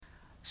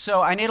So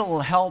I need a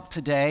little help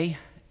today,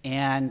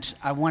 and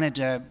I wanted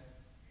to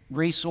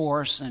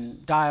resource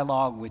and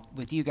dialogue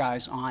with you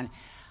guys on,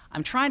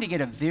 I'm trying to get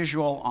a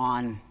visual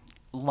on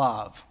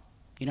love.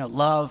 You know,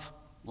 love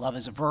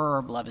is a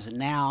verb, love is a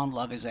noun,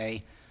 love is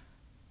a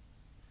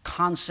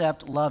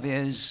concept,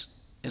 is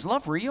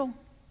love real?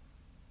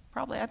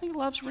 Probably, I think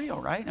love's real,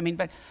 right? I mean,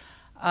 but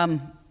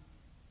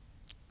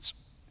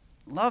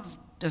love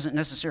doesn't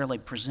necessarily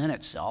present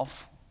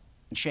itself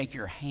and shake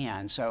your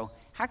hand, so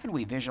how can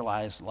we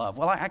visualize love?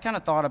 Well, I kind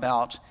of thought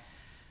about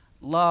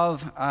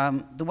love.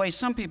 The way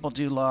some people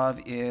do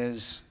love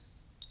is,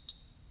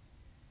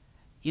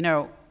 you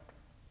know,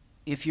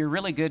 if you're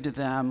really good to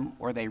them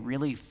or they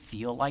really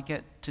feel like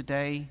it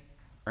today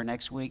or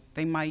next week,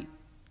 they might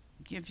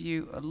give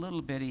you a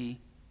little bitty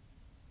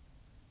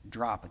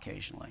drop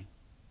occasionally.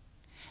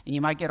 And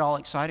you might get all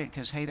excited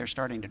because, hey, they're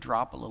starting to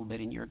drop a little bit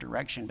in your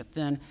direction, but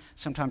then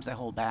sometimes they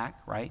hold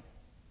back, right?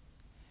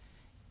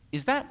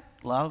 Is that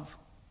love?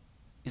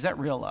 Is that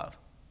real love?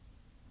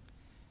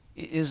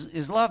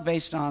 Is love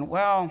based on,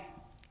 well,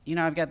 you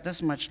know, I've got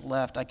this much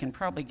left. I can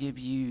probably give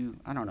you,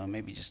 I don't know,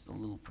 maybe just a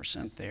little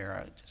percent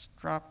there. I just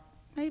drop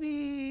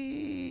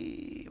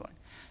maybe.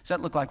 Does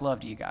that look like love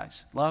to you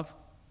guys? Love?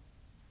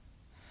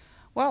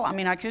 Well, I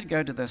mean, I could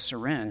go to the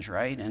syringe,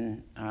 right,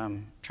 and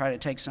try to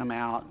take some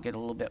out, get a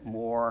little bit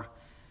more.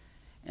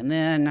 And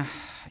then,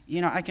 you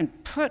know, I can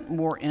put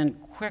more in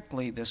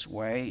quickly this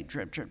way,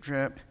 drip, drip,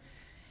 drip.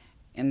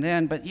 And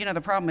then, but, you know, the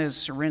problem is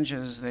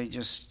syringes, they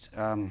just,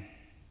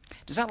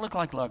 does that look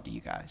like love to you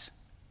guys?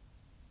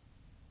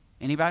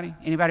 Anybody?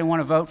 Anybody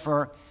want to vote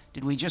for,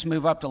 did we just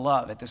move up to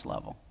love at this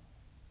level?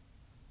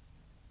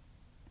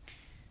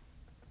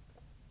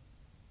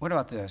 What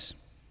about this?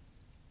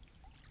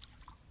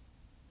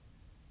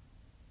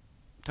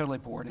 Totally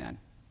poured in.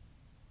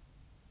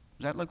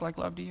 Does that look like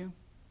love to you?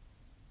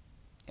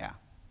 Yeah.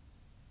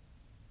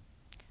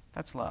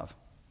 That's love.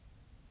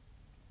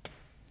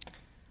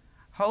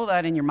 Hold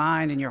that in your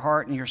mind and your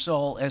heart and your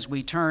soul as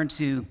we turn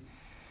to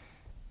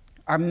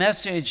our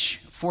message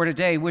for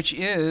today, which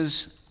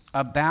is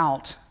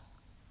about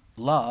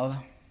love.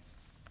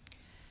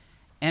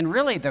 And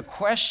really the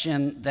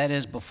question that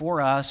is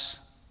before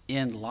us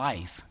in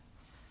life,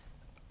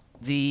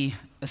 the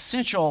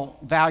essential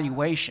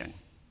valuation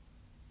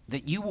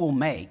that you will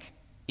make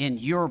in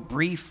your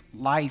brief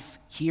life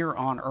here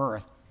on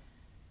earth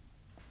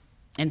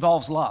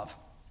involves love.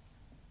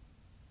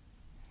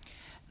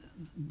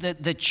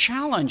 The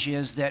challenge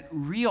is that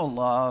real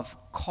love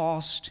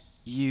costs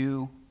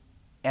you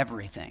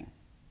everything.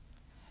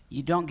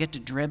 You don't get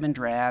to drib and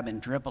drab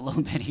and drip a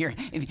little bit here.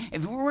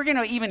 If we're going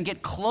to even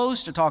get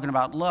close to talking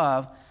about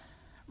love,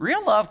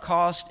 real love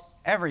costs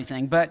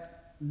everything.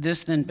 But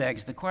this then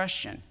begs the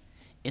question.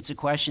 It's a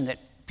question that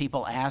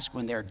people ask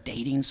when they're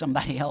dating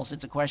somebody else.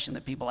 It's a question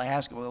that people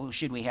ask, well,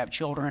 should we have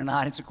children or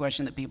not? It's a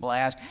question that people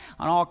ask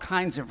on all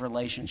kinds of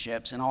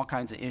relationships and all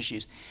kinds of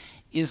issues.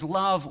 Is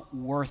love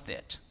worth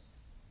it?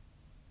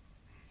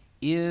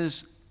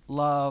 Is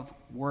love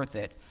worth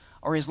it?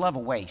 Or is love a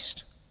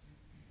waste?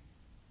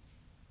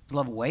 Is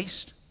love a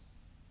waste?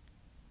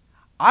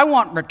 I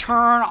want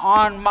return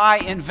on my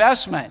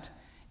investment,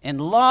 and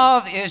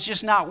love is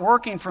just not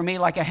working for me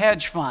like a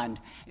hedge fund.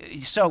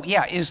 So,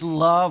 yeah, is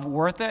love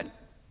worth it?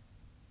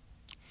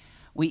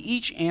 We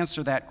each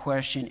answer that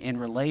question in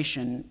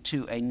relation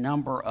to a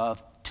number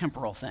of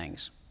temporal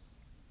things.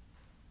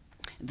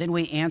 Then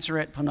we answer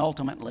it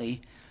penultimately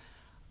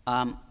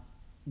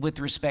with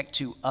respect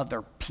to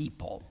other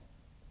people.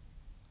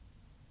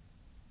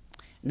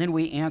 And then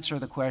we answer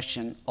the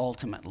question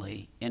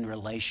ultimately in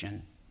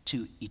relation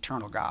to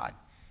eternal God.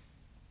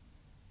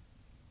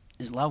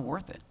 Is love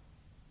worth it?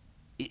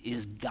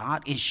 Is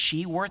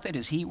she worth it?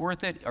 Is he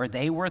worth it? Are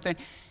they worth it?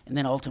 And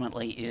then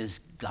ultimately, is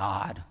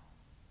God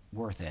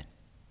worth it?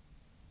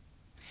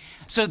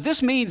 So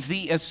this means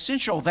the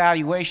essential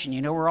valuation,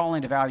 you know, we're all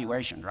into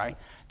valuation, right?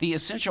 The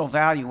essential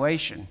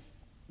valuation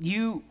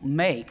you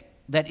make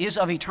that is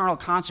of eternal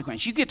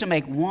consequence. You get to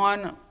make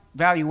one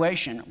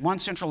valuation, one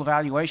central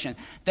evaluation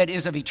that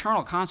is of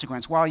eternal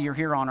consequence while you're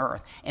here on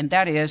earth. And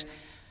that is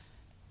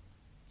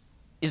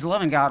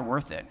loving God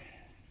worth it?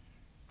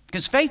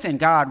 Because faith in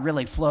God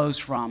really flows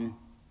from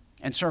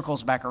and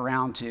circles back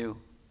around to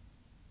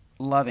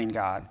loving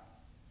God.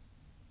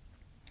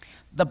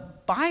 The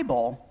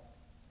Bible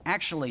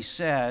actually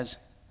says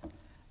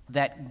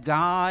that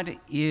God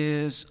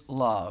is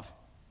love.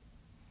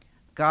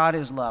 God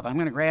is love. I'm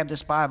going to grab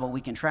this Bible.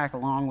 We can track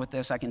along with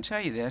this. I can tell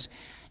you this.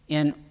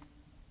 In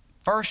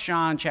 1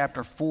 John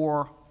chapter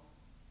 4,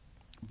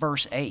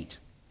 verse 8,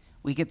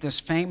 we get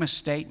this famous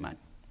statement.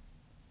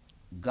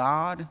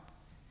 God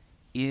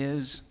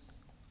is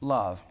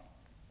love.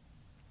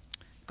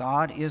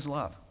 God is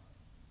love.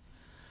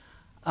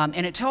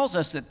 And it tells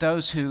us that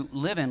those who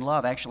live in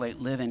love actually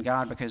live in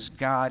God because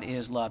God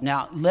is love.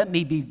 Now, let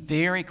me be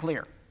very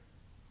clear.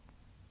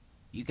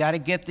 You got to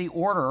get the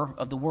order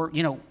of the word,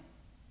 you know,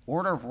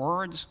 order of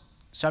words,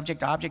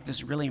 subject, object. This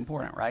is really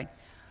important, right?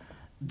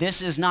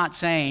 This is not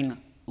saying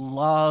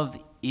love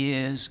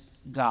is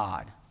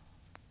God.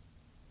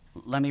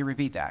 Let me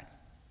repeat that.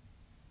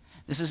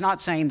 This is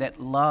not saying that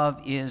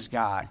love is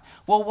God.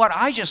 Well, what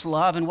I just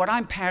love and what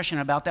I'm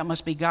passionate about, that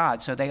must be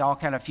God. So they all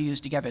kind of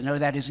fuse together. No,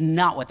 that is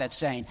not what that's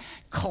saying.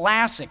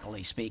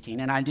 Classically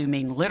speaking, and I do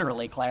mean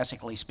literally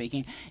classically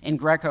speaking, in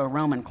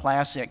Greco-Roman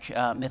classic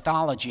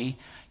mythology,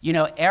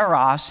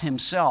 Eros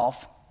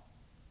himself,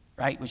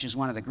 right, which is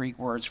one of the Greek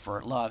words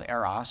for love,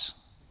 eros,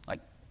 like,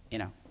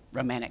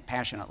 romantic,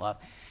 passionate love.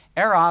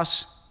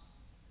 Eros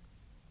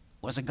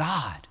was a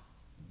god.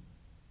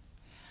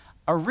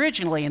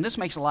 Originally, and this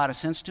makes a lot of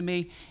sense to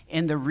me,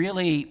 in the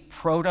really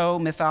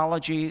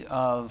proto-mythology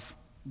of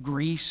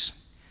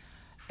Greece,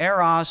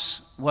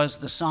 Eros was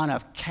the son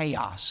of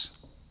Chaos.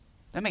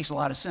 That makes a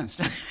lot of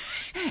sense.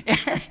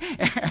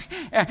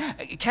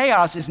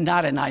 Chaos is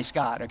not a nice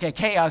god, okay?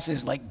 Chaos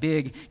is like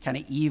big, kind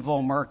of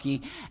evil,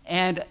 murky.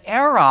 And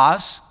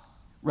Eros,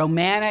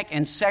 romantic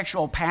and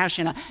sexual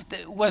passion,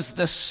 was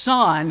the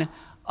son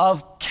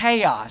of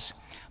Chaos.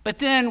 But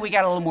then we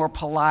got a little more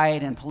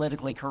polite and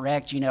politically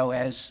correct,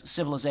 as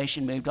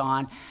civilization moved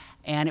on.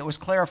 And it was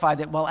clarified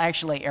that, well,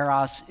 actually,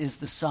 Eros is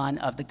the son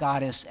of the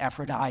goddess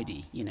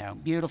Aphrodite.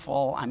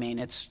 Beautiful. I mean,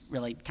 it's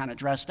really kind of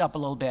dressed up a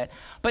little bit.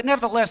 But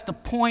nevertheless, the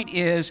point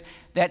is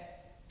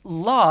that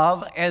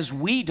love, as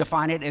we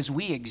define it, as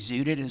we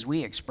exude it, as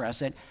we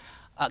express it,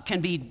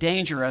 can be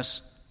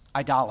dangerous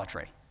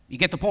idolatry. You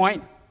get the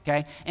point?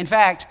 Okay. In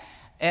fact,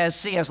 as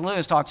C.S.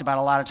 Lewis talks about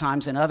a lot of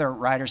times, and other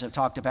writers have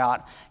talked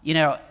about,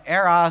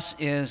 Eros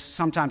is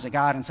sometimes a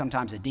god and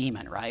sometimes a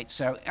demon, right?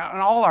 So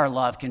and all our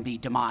love can be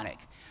demonic.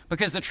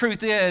 Because the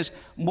truth is,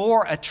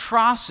 more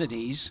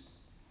atrocities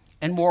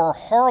and more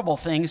horrible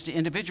things to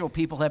individual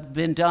people have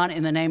been done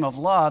in the name of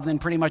love than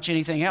pretty much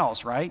anything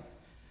else, right?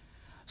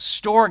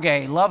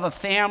 Storge, love of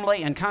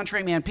family and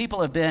country, man,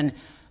 people have been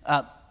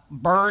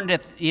burned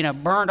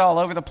all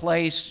over the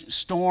place,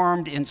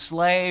 stormed,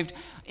 enslaved,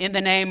 in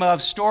the name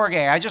of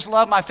Storge. I just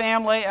love my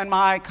family and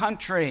my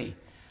country.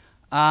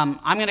 I'm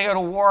going to go to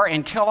war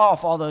and kill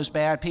off all those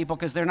bad people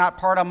because they're not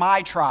part of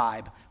my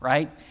tribe,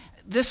 right?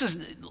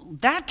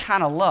 That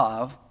kind of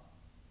love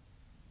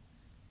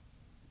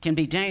can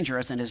be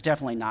dangerous and is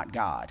definitely not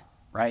God,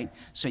 right?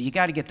 So you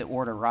got to get the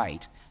order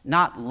right.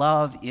 Not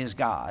love is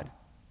God.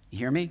 You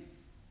hear me?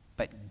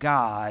 But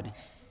God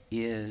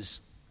is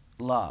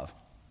love.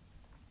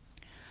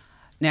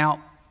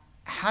 Now,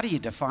 how do you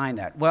define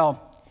that?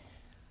 Well,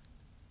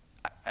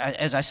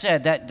 as I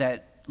said,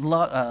 that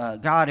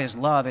God is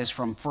love is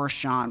from 1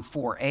 John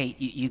 4:8.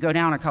 You go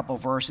down a couple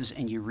verses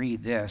and you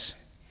read this.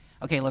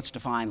 Okay, let's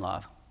define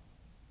love.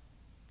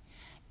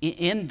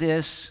 In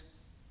this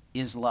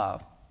is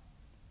love.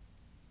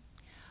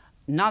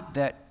 Not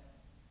that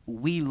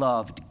we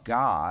loved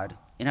God.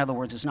 In other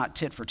words, it's not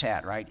tit for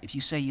tat, right? If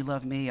you say you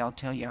love me, I'll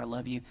tell you I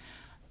love you.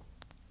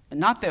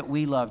 Not that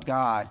we loved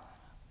God,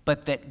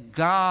 but that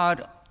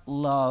God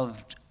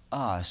loved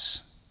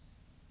us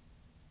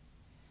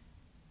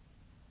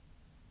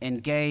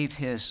and gave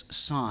his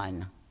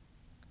son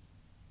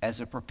as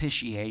a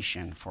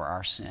propitiation for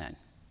our sin.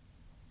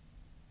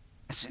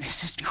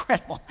 It's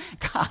incredible.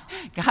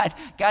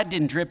 God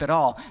didn't drip at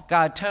all.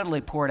 God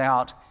totally poured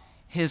out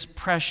his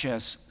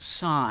precious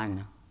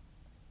son.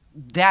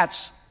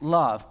 That's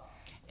love.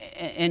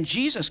 And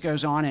Jesus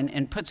goes on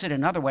and puts it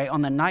another way.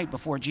 On the night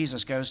before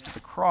Jesus goes to the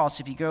cross,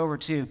 if you go over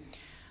to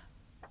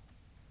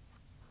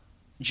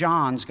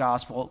John's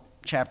Gospel,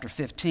 chapter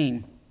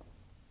 15,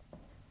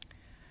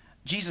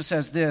 Jesus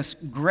says this,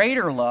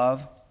 "Greater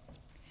love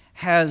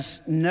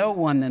has no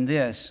one than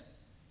this,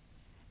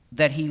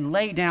 that he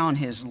lay down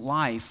his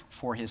life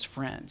for his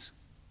friends."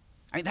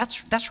 I mean,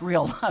 that's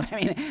real love. I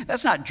mean,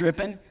 that's not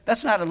dripping.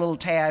 That's not a little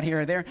tad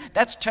here or there.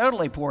 That's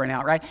totally pouring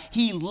out, right?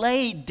 He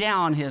laid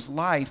down his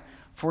life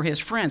for his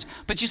friends.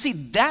 But you see,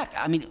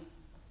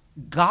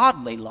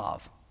 godly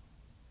love,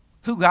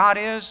 who God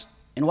is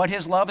and what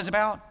his love is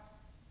about,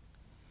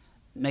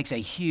 makes a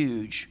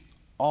huge,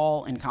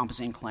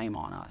 all-encompassing claim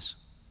on us.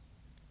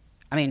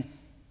 I mean,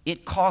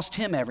 it cost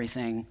him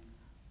everything,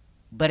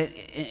 but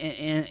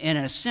in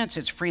a sense,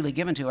 it's freely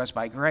given to us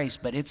by grace,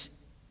 but it's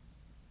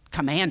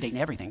commanding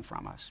everything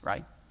from us,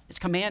 right? It's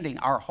commanding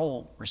our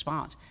whole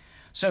response.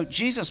 So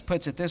Jesus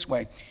puts it this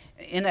way.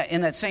 In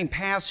that same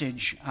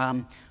passage,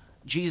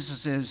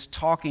 Jesus is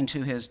talking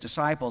to his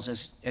disciples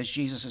as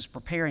Jesus is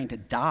preparing to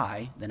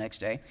die the next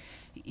day.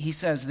 He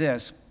says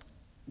this,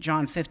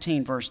 John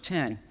 15, verse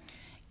 10,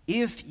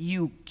 "If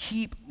you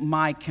keep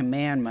my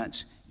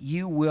commandments,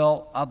 you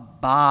will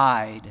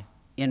abide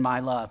in my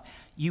love."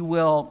 You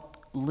will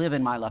live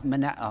in my love.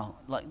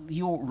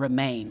 You'll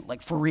remain,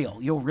 like for real.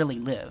 You'll really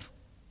live.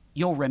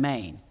 You'll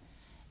remain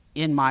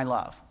in my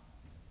love.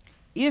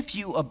 If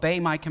you obey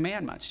my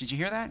commandments. Did you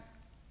hear that?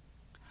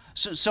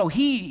 So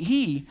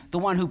he, the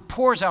one who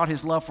pours out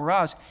his love for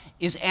us,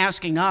 is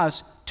asking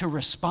us to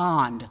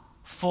respond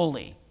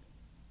fully.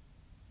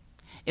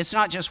 It's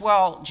not just,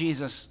 well,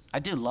 Jesus, I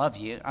do love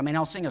you. I mean,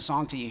 I'll sing a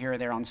song to you here or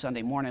there on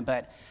Sunday morning,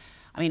 but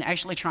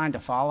actually trying to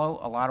follow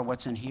a lot of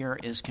what's in here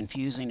is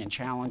confusing and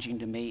challenging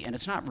to me, and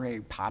it's not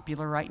very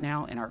popular right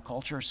now in our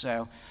culture.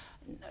 So,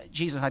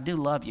 Jesus, I do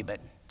love you,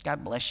 but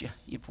God bless you,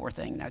 you poor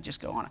thing. Now just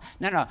go on.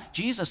 No.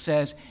 Jesus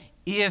says,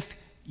 if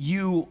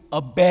you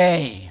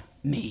obey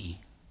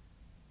me.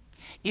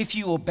 If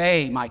you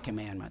obey my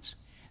commandments,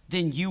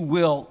 then you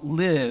will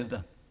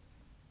live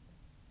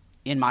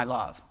in my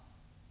love,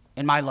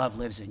 and my love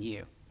lives in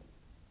you.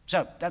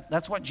 So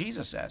that's what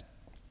Jesus said.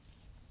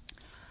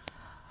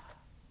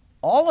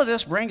 All of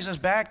this brings us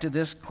back to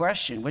this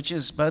question, which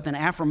is both an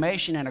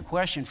affirmation and a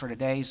question for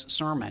today's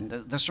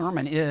sermon. The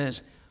sermon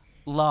is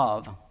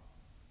love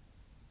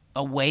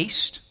a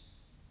waste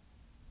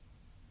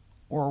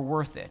or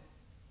worth it?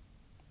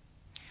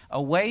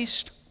 A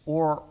waste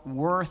or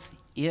worth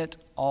it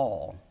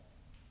all?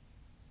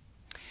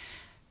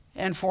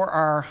 And for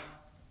our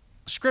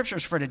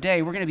scriptures for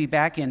today, we're going to be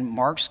back in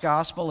Mark's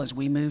Gospel as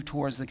we move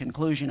towards the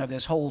conclusion of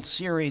this whole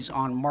series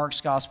on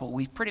Mark's Gospel.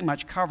 We've pretty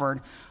much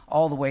covered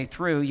all the way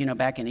through,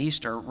 back in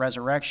Easter,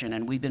 resurrection,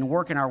 and we've been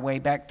working our way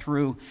back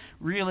through,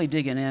 really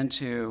digging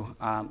into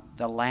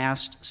the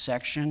last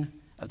section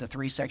of the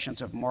 3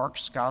 sections of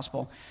Mark's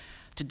Gospel.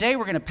 Today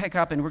we're going to pick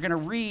up and we're going to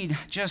read,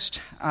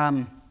 just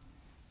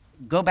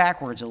go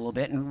backwards a little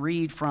bit and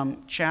read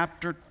from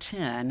chapter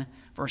 10,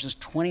 verses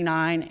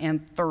 29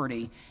 and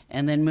 30,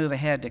 and then move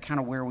ahead to kind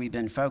of where we've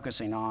been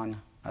focusing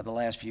on the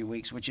last few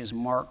weeks, which is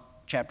Mark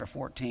chapter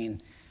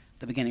 14,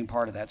 the beginning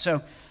part of that. So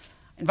I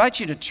invite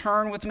you to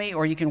turn with me,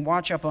 or you can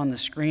watch up on the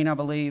screen, I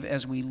believe,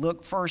 as we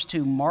look first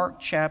to Mark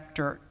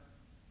chapter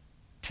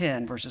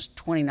 10, verses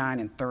 29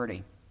 and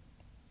 30.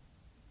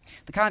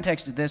 The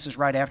context of this is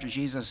right after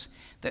Jesus,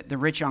 the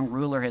rich young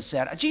ruler, has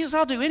said, Jesus,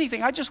 I'll do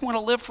anything. I just want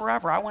to live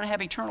forever. I want to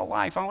have eternal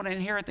life. I want to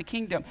inherit the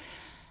kingdom.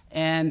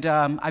 And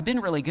I've been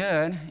really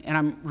good, and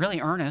I'm really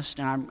earnest,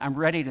 and I'm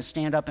ready to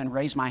stand up and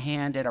raise my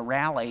hand at a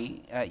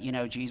rally,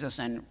 Jesus,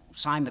 and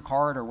sign the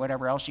card or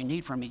whatever else you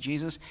need from me,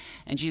 Jesus.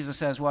 And Jesus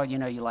says, well,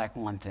 you lack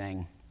one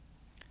thing.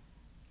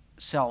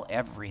 Sell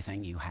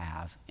everything you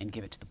have and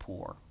give it to the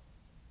poor.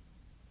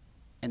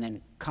 And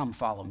then come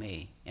follow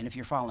me. And if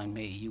you're following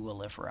me, you will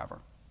live forever.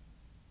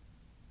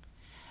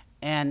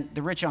 And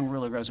the rich young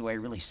ruler goes away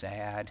really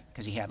sad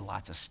because he had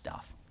lots of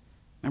stuff.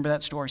 Remember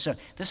that story? So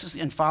this is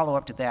in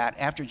follow-up to that.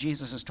 After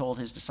Jesus has told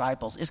his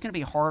disciples, it's going to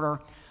be harder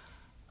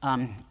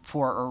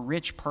for a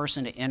rich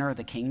person to enter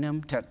the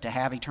kingdom, to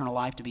have eternal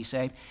life, to be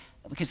saved,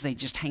 because they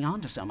just hang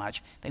on to so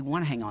much. They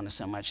want to hang on to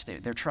so much.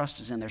 Their trust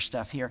is in their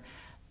stuff here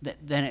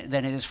than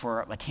it is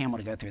for a camel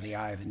to go through the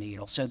eye of a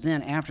needle. So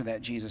then after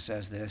that, Jesus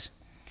says this.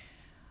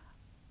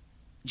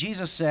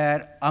 Jesus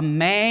said,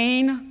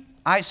 "Amen,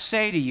 I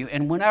say to you,"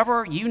 and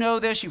whenever you know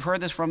this, you've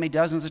heard this from me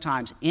dozens of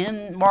times,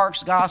 in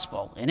Mark's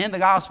Gospel and in the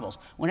Gospels,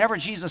 whenever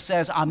Jesus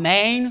says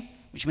amen,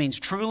 which means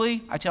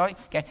truly, I tell you,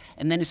 okay,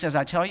 and then he says,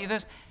 I tell you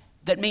this,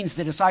 that means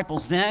the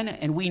disciples then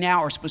and we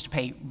now are supposed to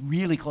pay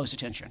really close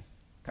attention.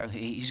 Okay?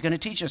 He's going to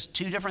teach us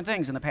 2 different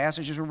things in the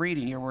passages we're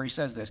reading here where he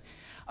says this.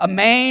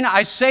 Amen,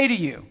 I say to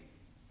you,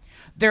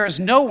 there is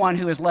no one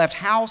who has left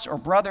house or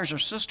brothers or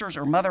sisters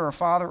or mother or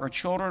father or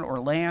children or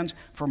lands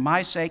for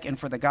my sake and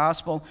for the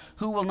gospel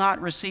who will not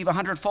receive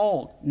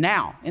 100-fold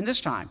now, in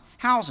this time,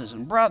 houses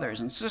and brothers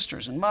and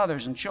sisters and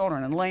mothers and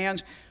children and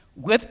lands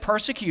with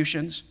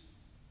persecutions,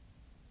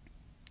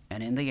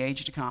 and in the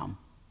age to come,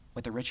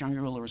 what the rich young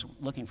ruler was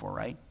looking for,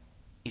 right?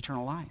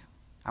 Eternal life.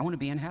 I want to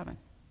be in heaven.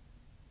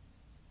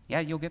 Yeah,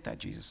 you'll get that,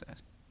 Jesus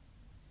says.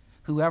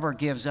 Whoever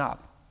gives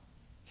up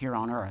here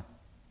on earth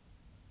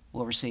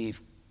will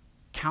receive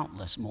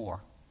countless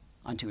more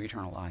unto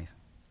eternal life.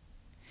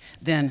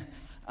 Then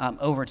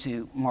over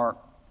to Mark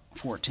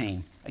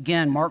 14.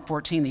 Again, Mark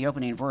 14, the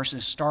opening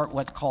verses start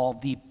what's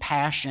called the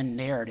Passion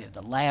narrative.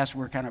 The last,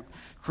 we're kind of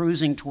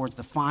cruising towards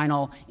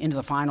into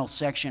the final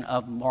section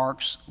of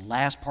Mark's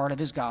last part of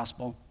his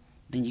gospel.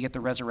 Then you get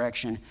the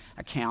resurrection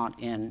account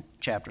in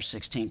chapter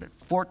 16. But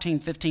 14,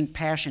 15,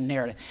 Passion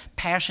narrative.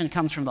 Passion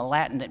comes from the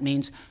Latin that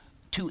means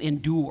to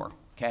endure,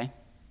 okay?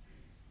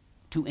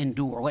 To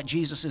endure, what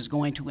Jesus is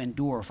going to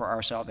endure for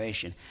our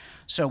salvation.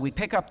 So we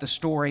pick up the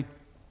story,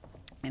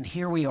 and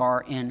here we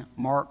are in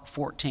Mark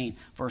 14,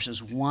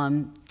 verses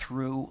 1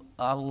 through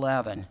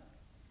 11.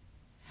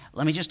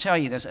 Let me just tell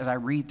you this as I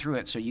read through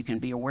it so you can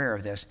be aware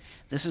of this.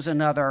 This is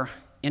another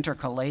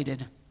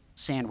intercalated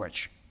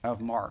sandwich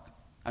of Mark.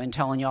 I've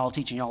been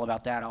teaching y'all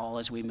about that all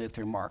as we move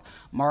through Mark.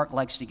 Mark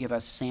likes to give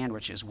us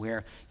sandwiches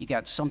where you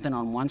got something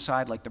on one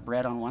side, like the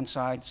bread on one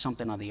side,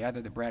 something on the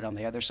other, the bread on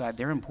the other side.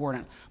 They're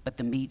important, but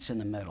the meat's in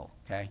the middle,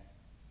 okay?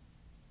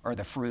 Or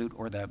the fruit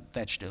or the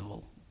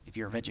vegetable. If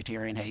you're a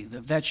vegetarian, hey,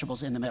 the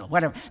vegetable's in the middle.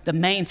 Whatever. The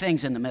main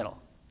thing's in the middle,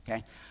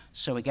 okay?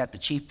 So we got the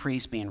chief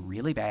priest being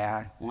really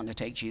bad, wanting to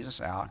take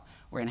Jesus out.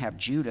 We're going to have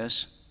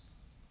Judas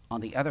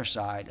on the other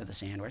side of the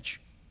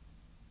sandwich,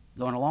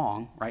 going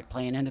along, right,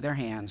 playing into their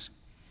hands.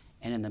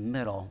 And in the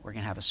middle, we're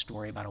going to have a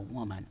story about a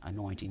woman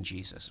anointing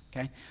Jesus,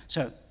 okay?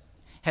 So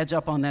heads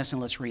up on this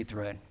and let's read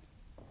through it.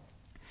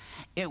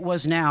 It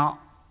was now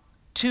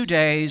 2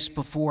 days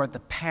before the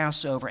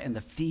Passover and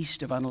the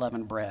Feast of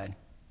Unleavened Bread.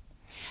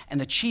 And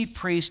the chief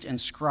priests and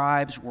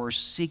scribes were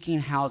seeking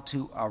how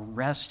to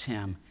arrest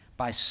him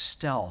by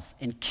stealth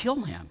and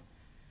kill him.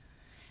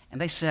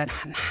 And they said,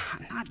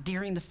 not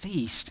during the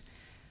feast,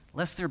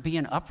 lest there be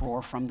an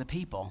uproar from the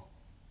people.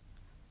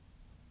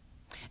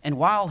 And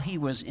while he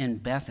was in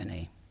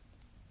Bethany,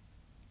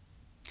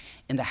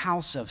 in the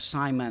house of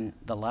Simon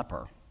the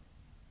leper,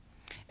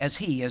 as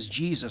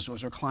Jesus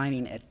was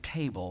reclining at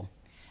table,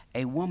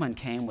 a woman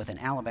came with an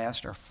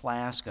alabaster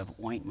flask of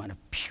ointment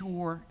of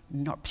pure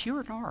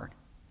nard,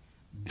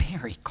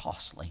 very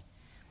costly.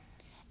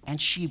 And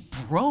she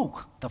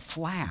broke the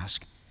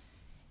flask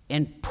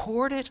and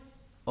poured it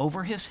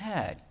over his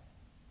head.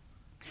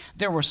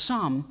 There were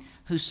some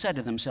who said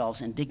to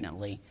themselves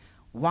indignantly,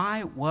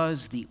 "Why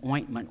was the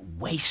ointment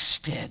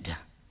wasted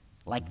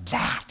like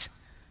that?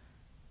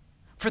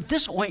 For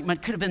this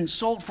ointment could have been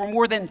sold for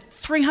more than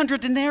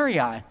 300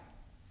 denarii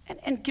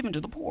and given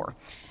to the poor."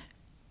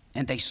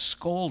 And they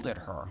scolded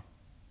her.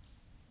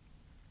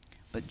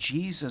 But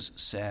Jesus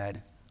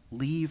said,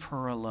 "Leave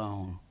her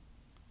alone.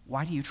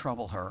 Why do you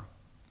trouble her?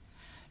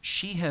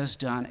 She has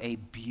done a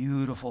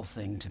beautiful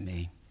thing to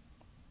me.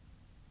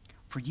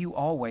 For you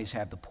always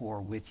have the poor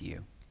with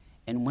you,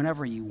 and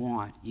whenever you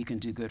want, you can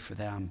do good for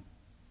them.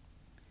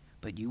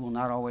 But you will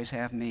not always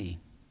have me.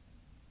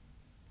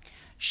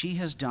 She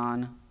has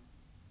done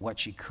what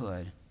she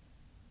could.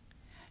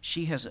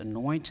 She has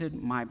anointed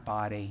my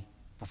body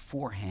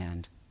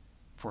beforehand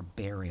for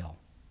burial.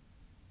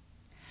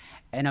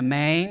 And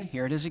amen,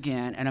 here it is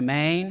again, and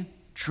amen,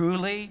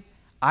 truly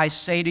I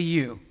say to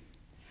you,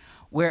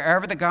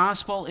 wherever the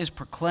gospel is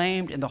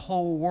proclaimed in the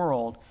whole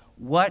world,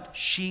 what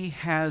she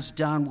has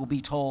done will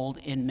be told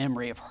in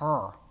memory of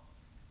her."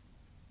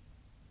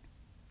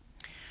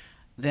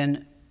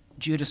 Then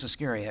Judas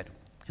Iscariot,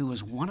 who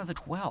was one of the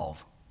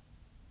 12,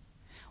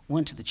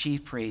 went to the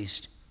chief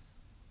priest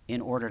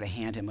in order to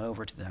hand him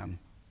over to them.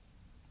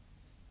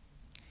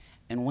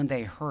 And when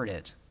they heard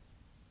it,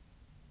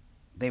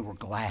 they were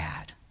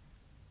glad.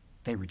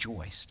 They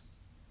rejoiced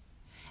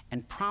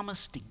and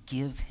promised to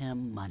give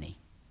him money.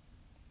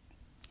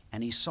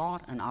 And he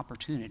sought an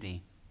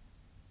opportunity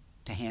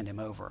to hand him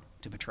over,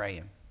 to betray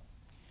him.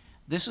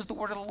 This is the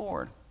word of the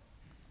Lord.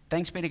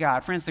 Thanks be to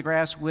God. Friends, the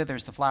grass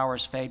withers, the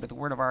flowers fade, but the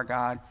word of our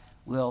God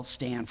will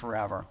stand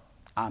forever.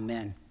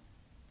 Amen.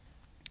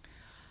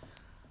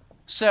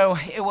 So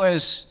it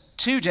was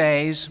 2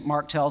 days,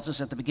 Mark tells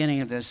us at the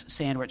beginning of this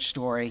sandwich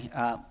story,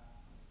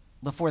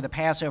 before the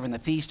Passover and the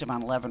Feast of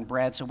Unleavened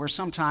Bread. So we're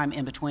sometime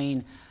in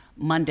between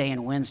Monday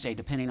and Wednesday,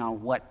 depending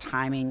on what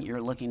timing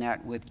you're looking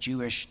at with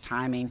Jewish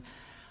timing.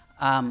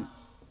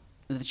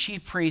 The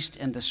chief priest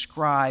and the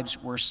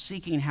scribes were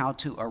seeking how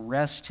to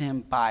arrest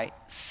him by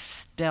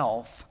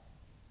stealth.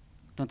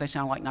 Don't they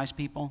sound like nice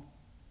people?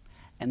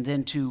 And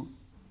then to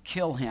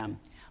kill him.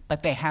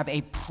 But they have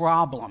a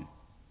problem,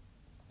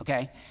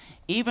 okay?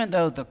 Even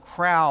though the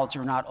crowds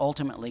are not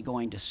ultimately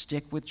going to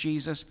stick with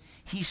Jesus,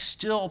 he's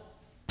still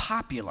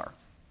popular.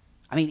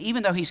 I mean,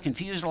 even though he's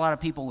confused a lot of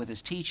people with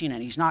his teaching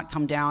and he's not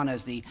come down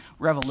as the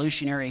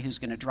revolutionary who's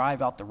going to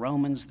drive out the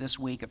Romans this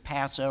week of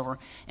Passover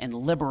and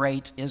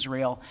liberate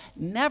Israel,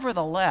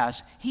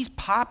 nevertheless, he's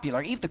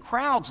popular. Even the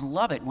crowds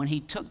love it when he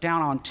took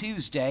down on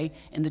Tuesday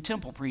in the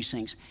temple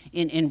precincts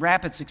in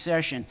rapid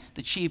succession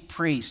the chief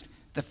priest,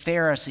 the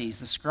Pharisees,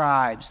 the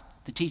scribes,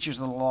 the teachers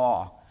of the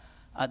law,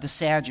 the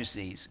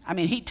Sadducees. I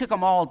mean, he took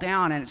them all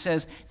down, and it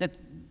says that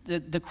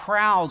the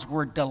crowds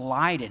were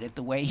delighted at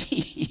the way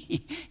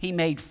he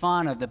made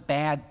fun of the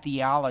bad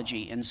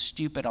theology and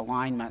stupid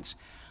alignments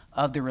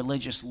of the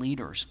religious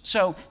leaders.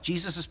 So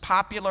Jesus is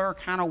popular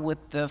kind of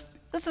with the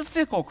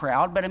fickle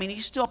crowd, but I mean,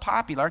 he's still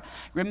popular.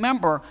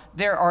 Remember,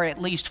 there are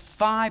at least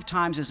 5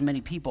 times as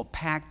many people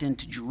packed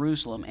into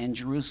Jerusalem and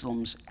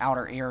Jerusalem's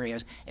outer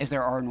areas as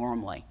there are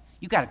normally.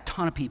 You've got a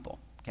ton of people,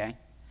 okay?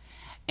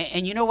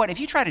 And you know what? If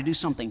you try to do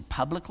something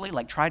publicly,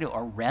 like try to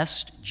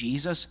arrest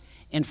Jesus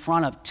in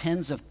front of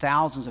tens of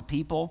thousands of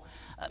people,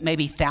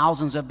 maybe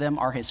thousands of them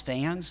are his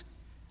fans,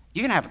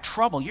 you're going to have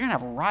trouble. You're going to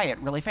have a riot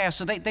really fast.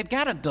 So they've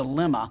got a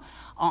dilemma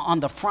on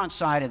the front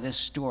side of this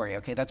story,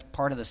 okay? That's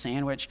part of the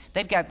sandwich.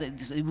 We've got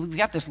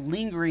this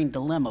lingering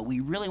dilemma. We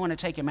really want to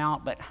take him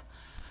out, but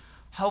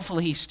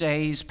hopefully he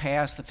stays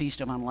past the Feast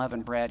of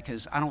Unleavened Bread,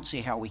 because I don't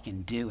see how we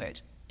can do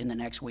it in the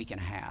next week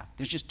and a half.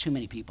 There's just too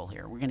many people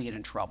here. We're going to get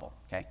in trouble,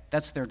 okay?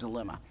 That's their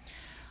dilemma.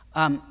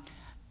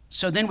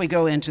 So then we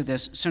go into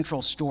this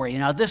central story.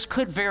 Now, this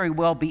could very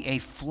well be a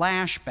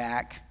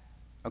flashback,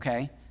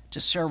 okay, to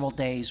several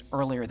days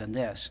earlier than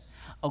this.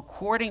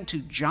 According to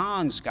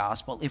John's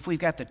gospel, if we've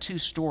got the 2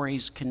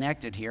 stories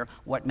connected here,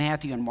 what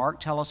Matthew and Mark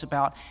tell us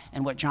about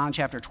and what John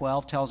chapter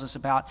 12 tells us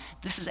about,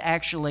 this is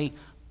actually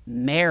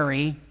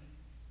Mary,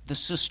 the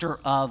sister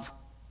of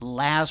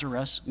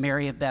Lazarus,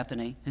 Mary of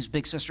Bethany, his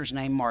big sister's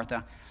name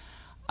Martha.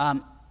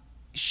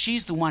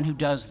 She's the one who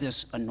does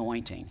this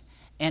anointing.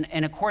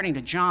 And according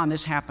to John,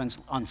 this happens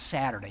on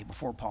Saturday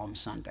before Palm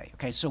Sunday.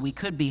 Okay, so we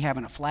could be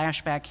having a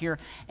flashback here,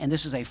 and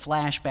this is a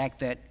flashback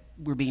that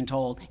we're being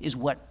told is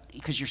what,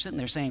 because you're sitting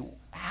there saying,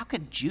 how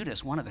could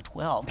Judas, one of the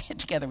 12, get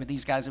together with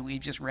these guys that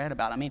we've just read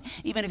about? I mean,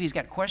 even if he's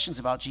got questions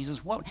about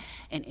Jesus, what?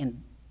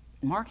 And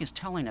Mark is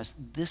telling us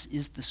this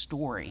is the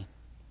story.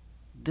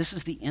 This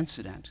is the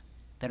incident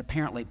that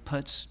apparently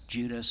puts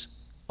Judas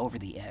over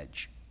the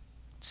edge.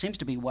 It seems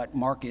to be what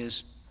Mark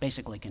is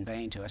basically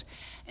conveying to us.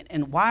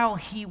 And while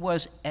he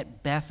was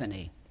at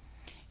Bethany,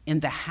 in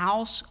the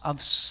house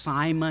of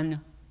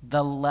Simon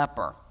the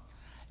leper.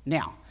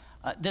 Now,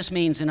 this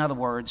means, in other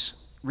words,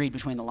 read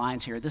between the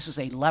lines here, this is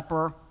a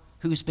leper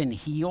who's been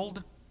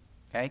healed,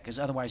 okay, because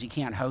otherwise he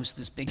can't host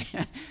this big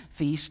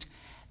feast.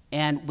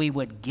 And we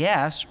would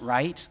guess,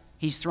 right,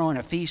 he's throwing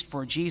a feast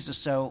for Jesus,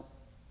 so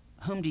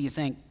whom do you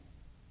think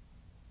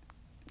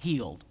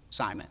healed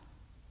Simon?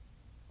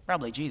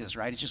 Probably Jesus,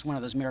 right? It's just one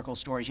of those miracle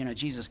stories. You know,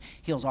 Jesus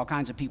heals all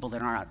kinds of people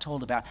that are not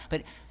told about.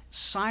 But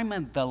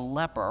Simon the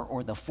leper,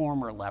 or the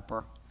former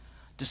leper,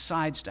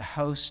 decides to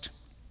host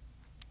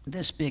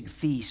this big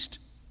feast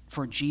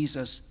for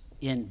Jesus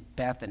in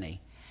Bethany.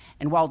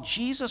 And while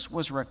Jesus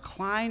was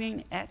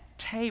reclining at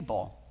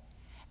table,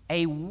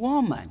 a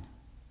woman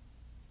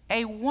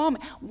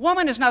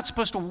is not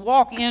supposed to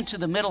walk into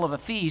the middle of a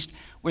feast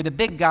where the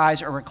big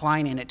guys are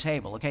reclining at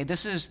table. Okay,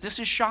 this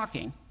is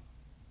shocking.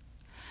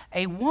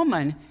 A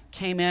woman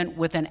came in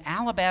with an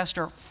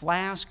alabaster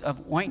flask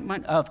of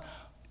ointment of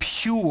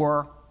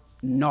pure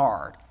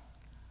nard.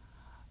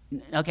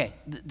 Okay,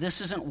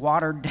 this isn't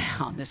watered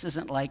down. This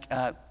isn't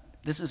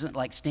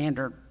like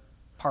standard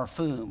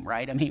parfum,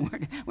 right? I mean,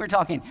 we're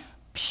talking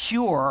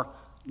pure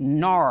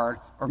nard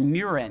or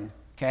myrrh.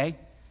 Okay,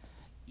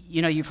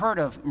 you know, you've heard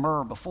of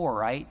myrrh before,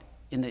 right?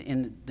 In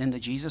the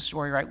Jesus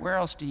story, right? Where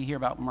else do you hear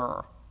about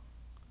myrrh?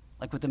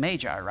 Like with the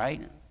Magi,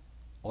 right?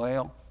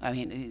 Oil,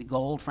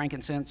 gold,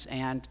 frankincense,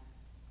 and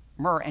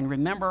myrrh. And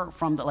remember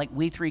from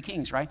we three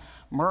kings, right?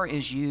 Myrrh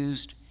is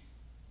used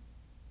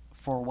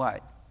for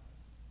what?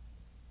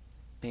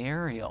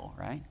 Burial,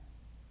 right?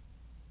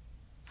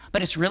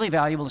 But it's really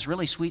valuable. It's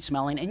really sweet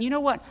smelling. And you know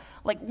what?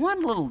 Like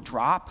one little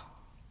drop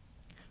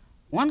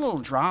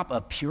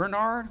of pure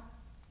nard.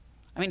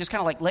 I mean, it's kind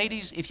of like,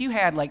 ladies, if you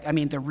had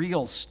the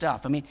real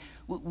stuff. I mean,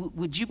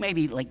 would you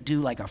maybe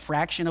do a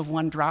fraction of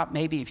one drop?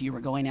 Maybe if you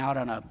were going out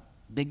on a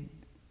big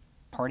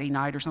party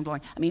night or something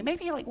like. I mean,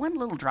 maybe one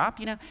little drop.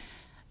 You know.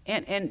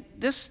 And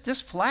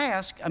this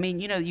flask, I mean,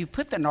 you know, you've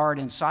put the nard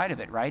inside of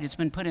it, right? It's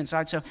been put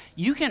inside, so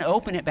you can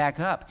open it back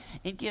up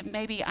and give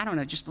maybe, I don't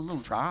know, just a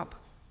little drop.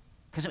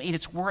 Because, I mean,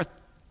 it's worth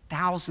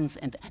thousands,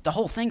 and the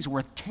whole thing's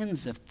worth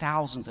tens of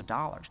thousands of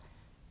dollars.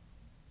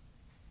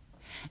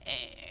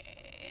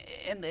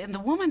 And the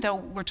woman, though,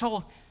 we're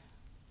told,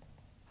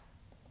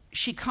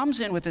 she comes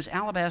in with this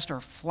alabaster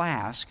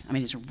flask. I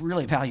mean, it's a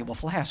really valuable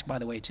flask, by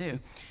the way, too.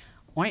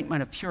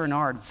 Ointment of pure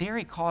nard,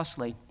 very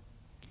costly.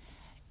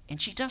 And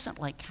she doesn't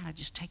kind of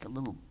just take a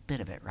little bit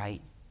of it, right?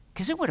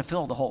 Because it would have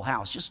filled the whole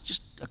house,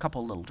 just a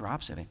couple little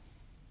drops of it.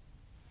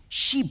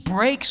 She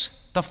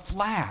breaks the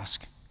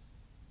flask.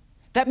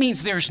 That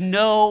means there's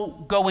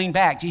no going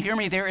back. Do you hear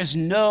me? There is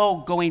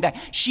no going back.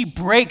 She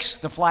breaks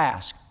the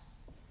flask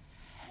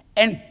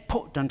and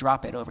don't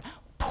drop it over.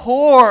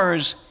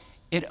 Pours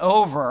it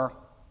over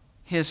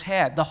his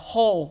head, the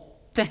whole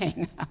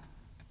thing.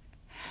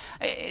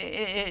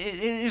 It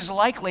is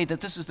likely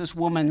that this is this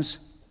woman's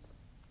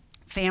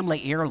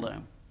family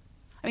heirloom.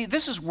 I mean,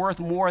 this is worth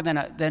more than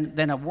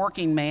a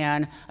working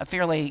man, a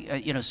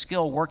fairly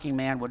skilled working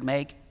man would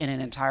make in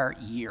an entire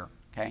year.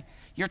 Okay,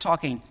 you're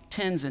talking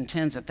tens and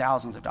tens of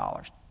thousands of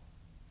dollars.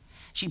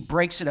 She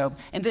breaks it open,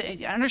 and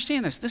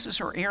understand this. This is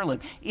her heirloom.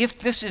 If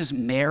this is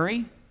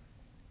Mary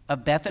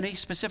of Bethany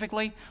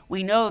specifically,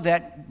 we know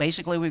that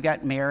basically we've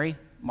got Mary,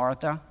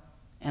 Martha,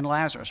 and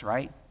Lazarus,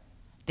 right?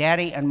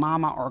 Daddy and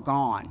Mama are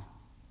gone.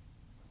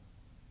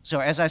 So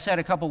as I said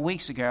a couple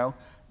weeks ago,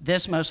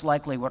 this most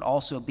likely would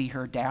also be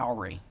her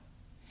dowry.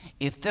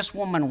 If this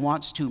woman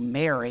wants to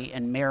marry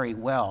and marry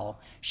well,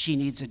 she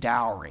needs a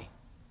dowry.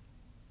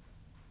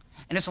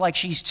 And it's like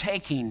she's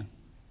taking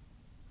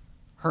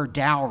her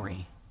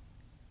dowry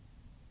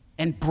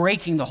and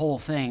breaking the whole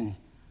thing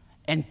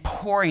and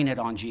pouring it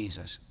on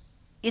Jesus.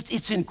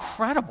 It's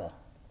incredible.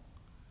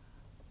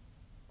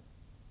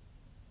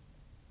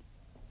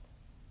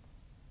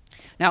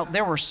 Now,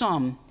 there were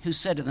some who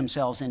said to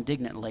themselves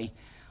indignantly,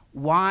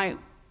 why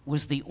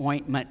was the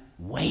ointment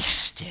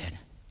wasted?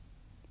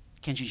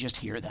 Can't you just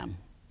hear them?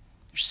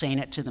 They're saying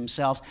it to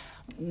themselves.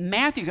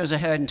 Matthew goes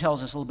ahead and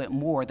tells us a little bit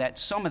more that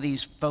some of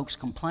these folks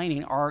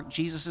complaining are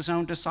Jesus'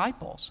 own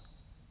disciples.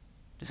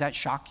 Does that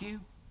shock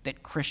you?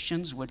 That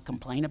Christians would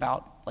complain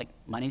about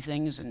money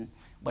things and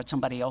what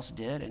somebody else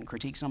did and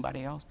critique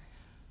somebody else?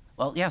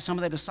 Well, yeah, some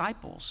of the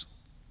disciples,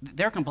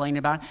 they're complaining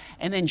about it.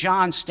 And then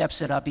John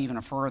steps it up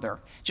even further.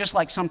 Just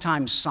like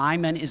sometimes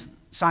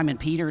Simon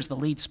Peter is the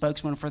lead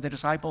spokesman for the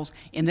disciples.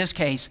 In this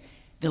case,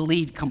 the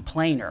lead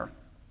complainer.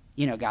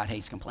 You know, God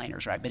hates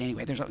complainers, right? But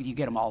anyway, you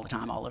get them all the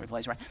time, all over the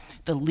place, right?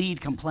 The lead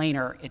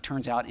complainer, it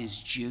turns out, is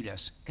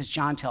Judas. Because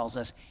John tells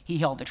us he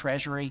held the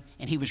treasury,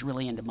 and he was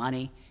really into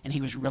money, and he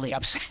was really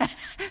upset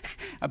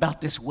about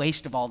this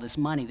waste of all this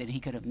money that he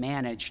could have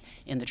managed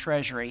in the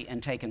treasury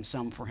and taken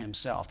some for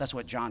himself. That's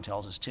what John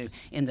tells us, too,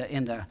 in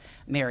the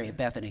Mary of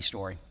Bethany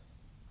story.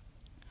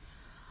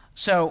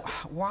 So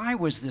why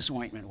was this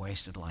ointment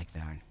wasted like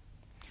that?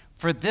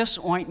 For this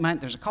ointment,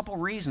 there's a couple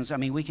reasons,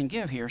 we can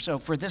give here. So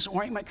for this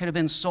ointment could have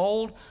been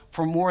sold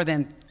for more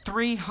than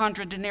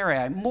 300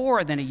 denarii,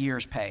 more than a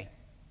year's pay,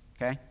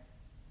 okay?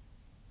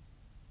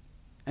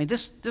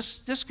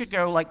 This could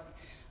go like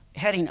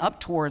heading up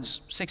towards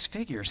six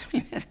figures.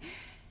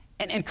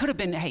 and could have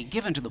been,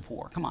 given to the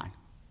poor. Come on.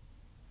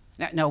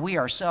 Now we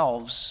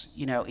ourselves,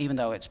 even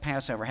though it's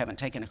Passover, haven't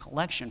taken a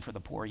collection for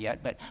the poor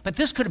yet, but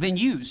this could have been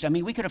used.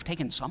 We could have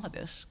taken some of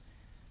this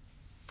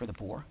for the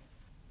poor.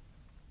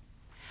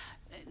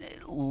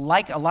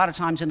 Like a lot of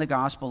times in the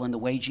gospel and the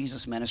way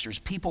Jesus ministers,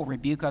 people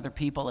rebuke other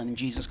people and then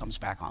Jesus comes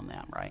back on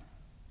them, right?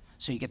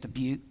 So you get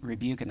the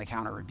rebuke and the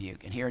counter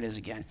rebuke. And here it is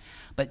again.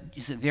 But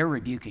they're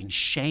rebuking,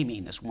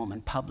 shaming this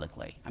woman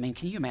publicly.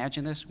 Can you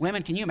imagine this?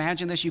 Women, can you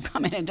imagine this? You've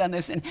come in and done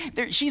this, and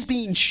she's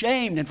being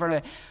shamed in front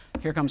of.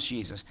 Here comes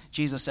Jesus.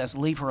 Jesus says,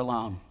 leave her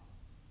alone.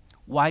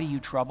 Why do you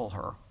trouble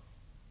her?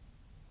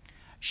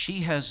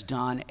 She has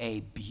done a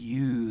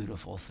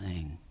beautiful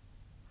thing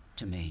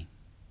to me.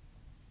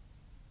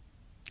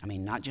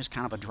 Not just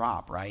kind of a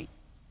drop, right?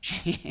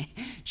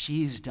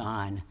 She's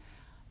done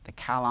the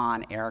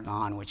kalan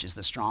ergon, which is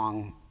the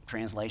strong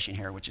translation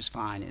here, which is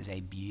fine, is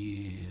a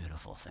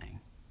beautiful thing.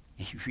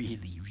 A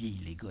really,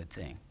 really good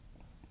thing.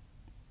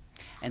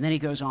 And then he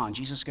goes on,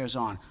 Jesus goes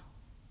on,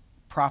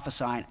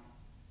 prophesying,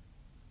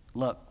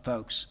 look,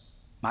 folks,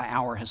 my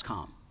hour has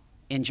come.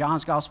 In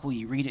John's gospel,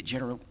 you read it,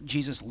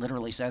 Jesus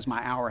literally says,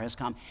 my hour has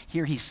come.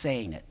 Here he's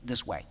saying it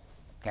this way,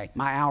 okay?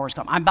 My hour has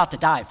come. I'm about to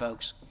die,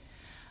 folks.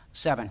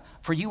 7,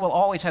 for you will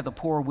always have the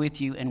poor with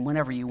you, and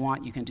whenever you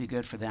want, you can do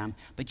good for them,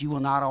 but you will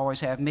not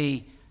always have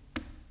me.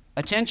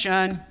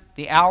 Attention,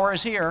 the hour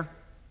is here.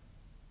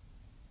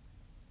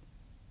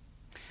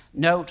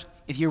 Note,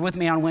 if you're with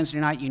me on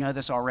Wednesday night, you know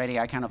this already.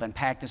 I kind of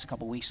unpacked this a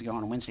couple weeks ago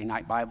on a Wednesday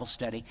night Bible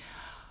study.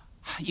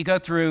 You go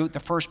through the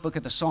first book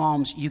of the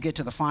Psalms, you get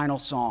to the final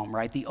psalm,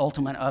 right? The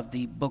ultimate of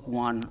the book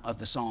 1 of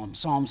the Psalms,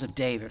 Psalms of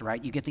David,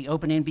 right? You get the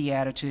opening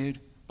beatitude,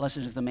 blessed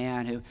is the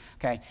man who,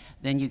 okay.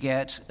 Then you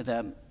get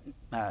the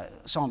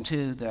Psalm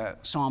 2, the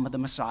Psalm of the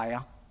Messiah,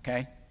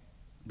 okay,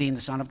 being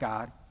the Son of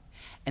God.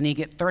 And then you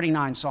get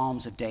 39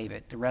 Psalms of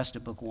David, the rest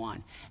of book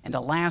 1. And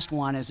the last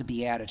one is a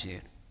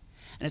beatitude.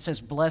 And it says,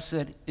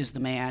 blessed is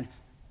the man,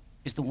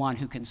 is the one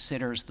who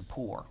considers the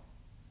poor.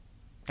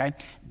 Okay?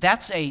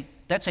 That's a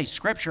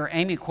scripture,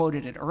 Amy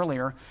quoted it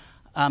earlier,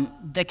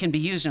 that can be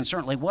used and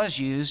certainly was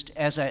used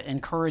as an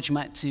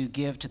encouragement to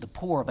give to the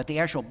poor. But the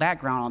actual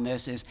background on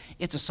this is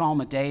it's a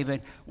Psalm of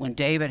David when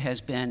David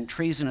has been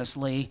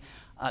treasonously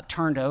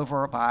turned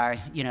over by,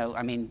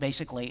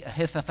 basically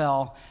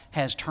Ahithophel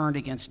has turned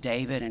against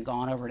David and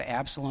gone over to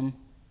Absalom,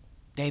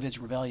 David's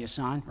rebellious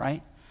son,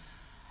 right?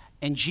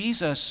 And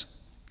Jesus,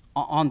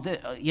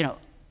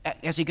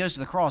 as he goes to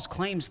the cross,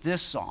 claims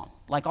this psalm,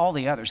 like all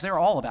the others. They're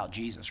all about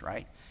Jesus,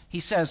 right? He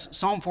says,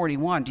 Psalm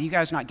 41, do you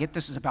guys not get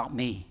this is about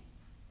me?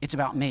 It's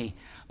about me.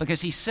 Because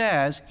he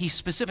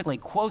specifically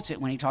quotes it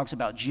when he talks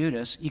about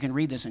Judas. You can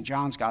read this in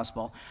John's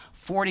gospel.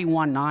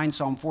 41:9,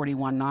 Psalm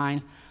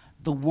 41:9,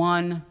 the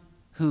one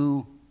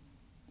who,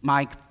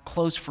 my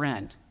close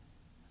friend,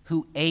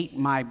 who ate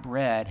my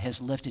bread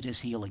has lifted his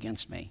heel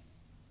against me.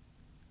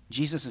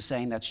 Jesus is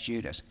saying that's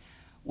Judas.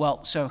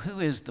 Well, so who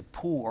is the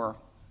poor,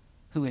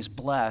 who is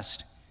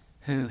blessed,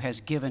 who has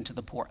given to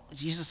the poor?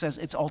 Jesus says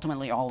it's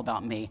ultimately all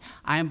about me.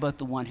 I am both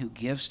the one who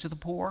gives to the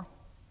poor.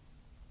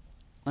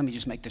 Let me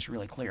just make this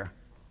really clear.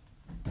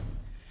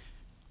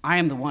 I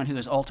am the one who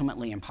is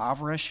ultimately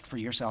impoverished for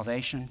your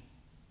salvation,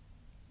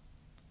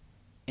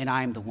 and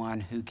I am the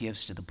one who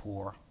gives to the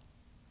poor.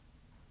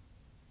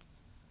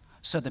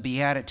 So the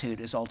beatitude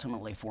is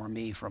ultimately for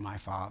me, for my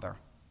Father.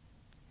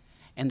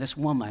 And this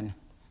woman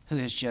who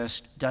has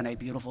just done a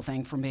beautiful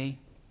thing for me,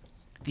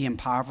 the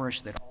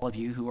impoverished that all of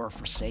you who are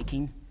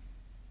forsaking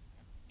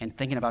and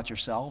thinking about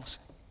yourselves,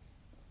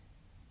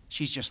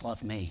 she's just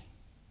loved me.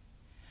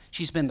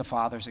 She's been the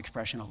Father's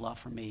expression of love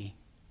for me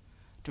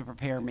to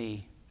prepare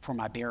me for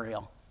my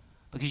burial.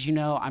 Because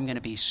I'm going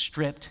to be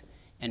stripped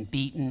and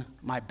beaten.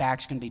 My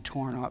back's going to be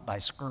torn up by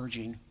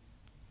scourging.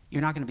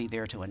 You're not going to be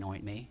there to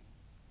anoint me.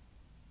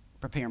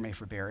 Prepare me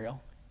for burial.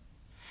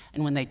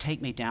 And when they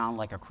take me down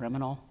like a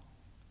criminal,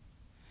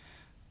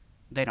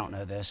 they don't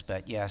know this,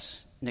 but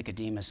yes,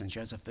 Nicodemus and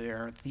Joseph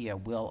Arimathea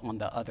will on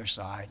the other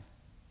side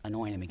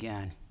anoint him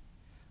again.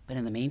 But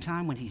in the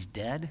meantime, when he's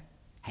dead,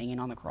 hanging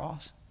on the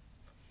cross,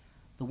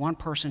 the one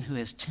person who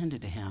has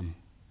tended to him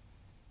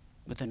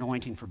with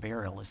anointing for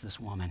burial is this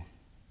woman.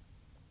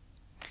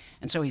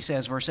 And so he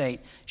says, verse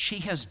 8, she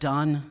has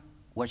done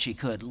what she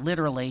could.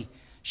 Literally,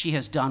 she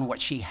has done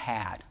what she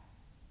had.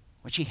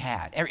 What she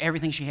had,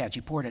 everything she had,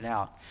 she poured it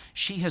out.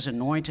 She has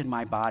anointed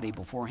my body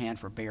beforehand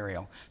for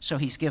burial. So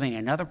he's giving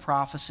another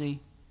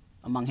prophecy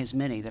among his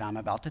many that I'm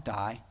about to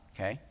die,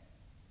 okay?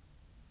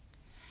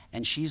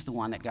 And she's the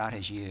one that God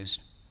has used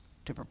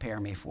to prepare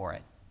me for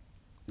it.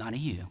 Not a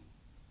you,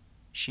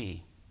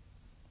 she.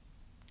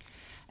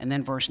 And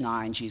then verse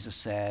 9, Jesus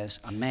says,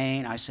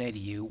 Amen, I say to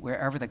you,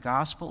 wherever the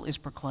gospel is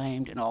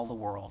proclaimed in all the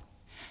world.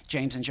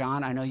 James and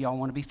John, I know y'all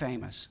want to be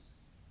famous.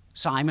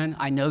 Simon,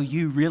 I know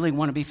you really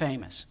want to be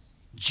famous.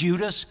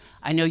 Judas,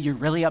 I know you're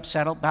really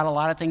upset about a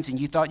lot of things and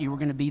you thought you were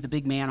going to be the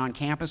big man on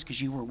campus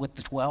because you were with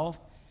the 12,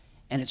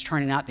 and it's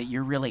turning out that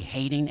you're really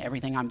hating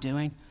everything I'm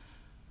doing.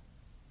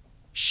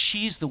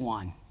 She's the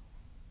one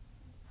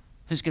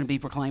who's going to be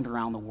proclaimed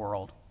around the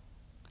world.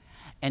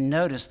 And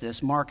notice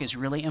this, Mark is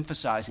really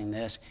emphasizing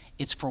this.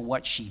 It's for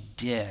what she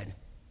did,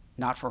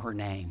 not for her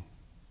name.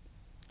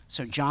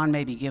 So John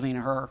may be giving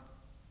her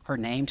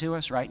name to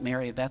us, right?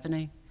 Mary of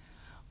Bethany.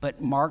 But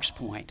Mark's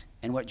point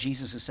and what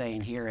Jesus is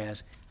saying here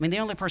is, the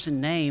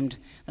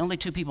only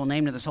two people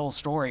named in this whole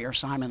story are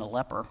Simon the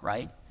leper,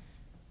 right?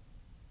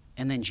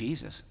 And then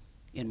Jesus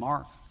in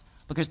Mark.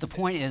 Because the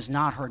point is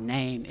not her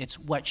name, it's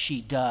what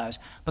she does.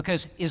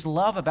 Because is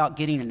love about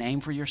getting a name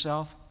for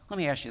yourself? Let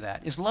me ask you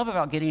that. Is love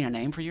about getting a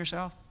name for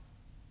yourself?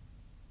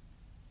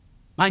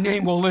 My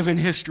name will live in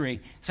history.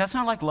 Does that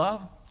sound like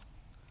love?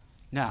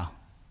 No.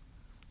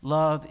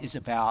 Love is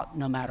about,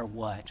 no matter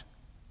what,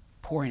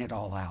 pouring it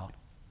all out.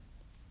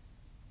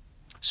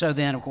 So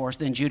then, of course,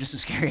 Judas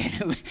Iscariot,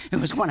 who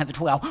was one of the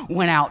 12,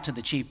 went out to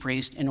the chief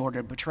priest in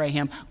order to betray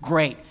him.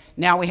 Great.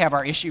 Now we have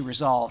our issue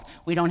resolved.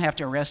 We don't have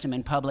to arrest him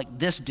in public.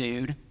 This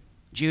dude,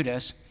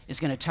 Judas, is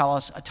going to tell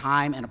us a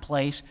time and a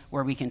place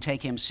where we can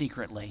take him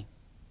secretly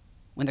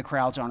when the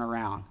crowds aren't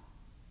around.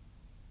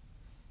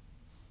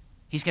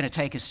 He's going to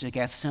take us to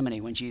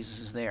Gethsemane when Jesus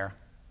is there.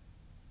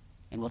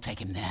 And we'll take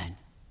him then,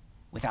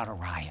 without a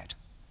riot.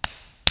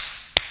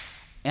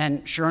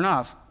 And sure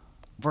enough,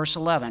 verse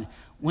 11,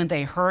 when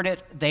they heard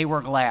it, they were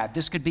glad.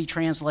 This could be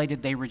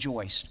translated, they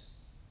rejoiced.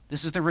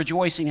 This is the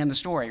rejoicing in the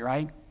story,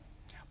 right?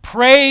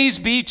 Praise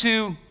be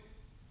to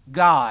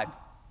God.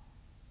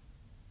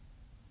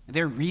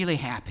 They're really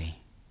happy.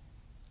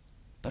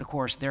 But of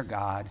course, their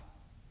God,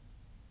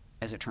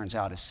 as it turns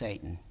out, is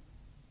Satan,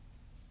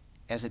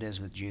 as it is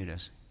with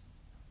Judas.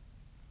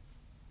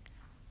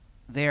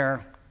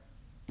 Their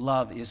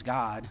love is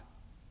God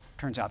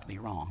turns out to be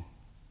wrong.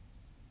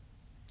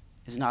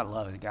 It's not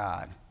love is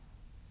God.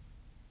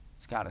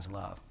 It's God is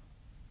love.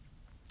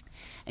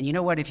 And you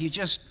know what? If you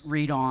just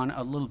read on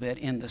a little bit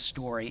in the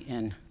story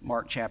in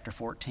Mark chapter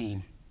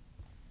 14,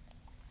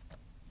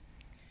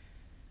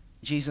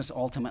 Jesus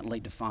ultimately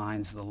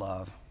defines the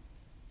love.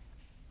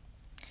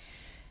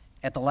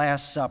 At the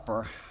Last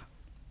Supper,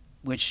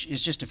 which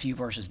is just a few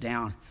verses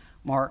down,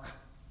 Mark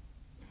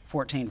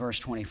 14, verse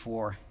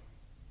 24,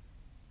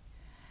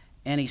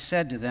 and he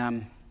said to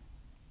them,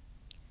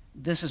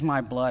 "This is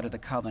my blood of the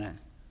covenant,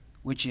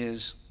 which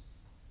is,"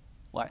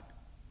 what?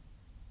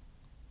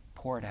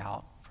 "Poured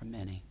out for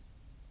many."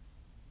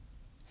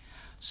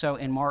 So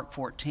in Mark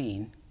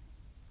 14,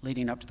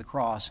 leading up to the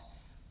cross,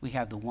 we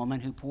have the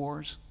woman who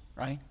pours,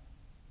 right?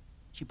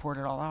 She poured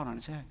it all out on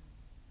his head.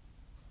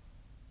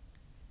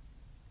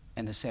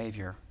 And the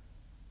Savior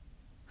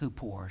who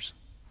pours.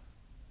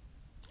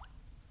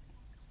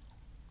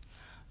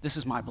 "This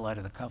is my blood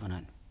of the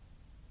covenant,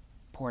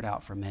 poured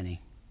out for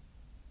many.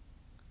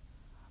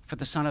 For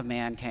the Son of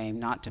Man came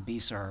not to be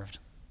served,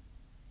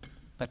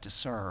 but to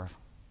serve,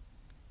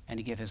 and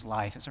to give his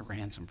life as a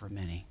ransom for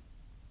many."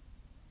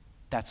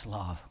 That's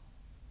love.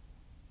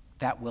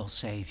 That will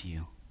save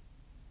you.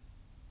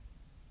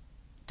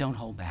 Don't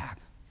hold back.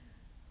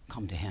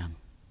 Come to him.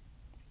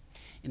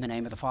 In the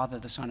name of the Father,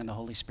 the Son, and the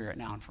Holy Spirit,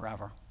 now and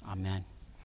forever. Amen.